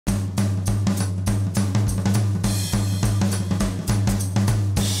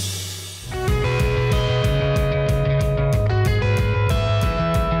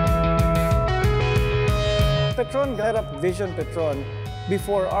Petron got up Vision Petron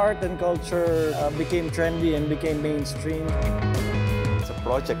before art and culture became trendy and became mainstream. It's a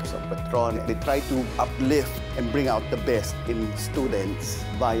project of Petron. They try to uplift and bring out the best in students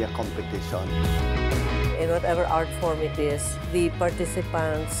via competition. In whatever art form it is, the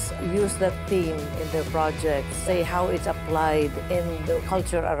participants use that theme in their project, say how it's applied in the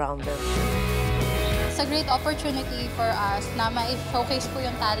culture around them. It's a great opportunity for us na ma-showcase po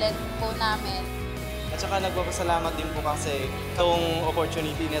yung talent po namin. At saka nagpapasalamat din po kasi itong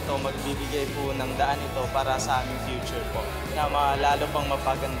opportunity nito magbibigay po ng daan ito para sa aming future po na lalo pang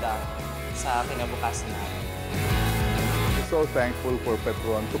mapaganda sa kinabukasan namin. So thankful for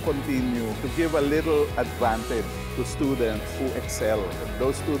Petron to continue to give a little advantage to students who excel.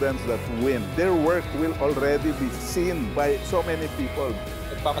 Those students that win, their work will already be seen by so many people.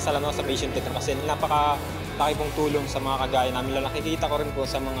 Nagpapasalamat ako sa Vision Petron kasi napaka-laki pong tulong sa mga kagaya namin. Nakikita ko rin po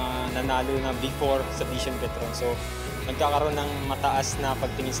sa mga nanalo na before sa Vision Petron. So nagkakaroon ng mataas na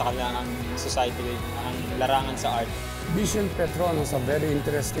pagtingin sa kanilang society, ang larangan sa art. Vision Petron has a very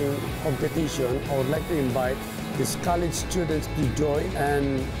interesting competition. I would like to invite these college students to join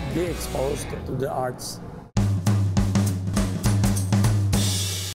and be exposed to the arts.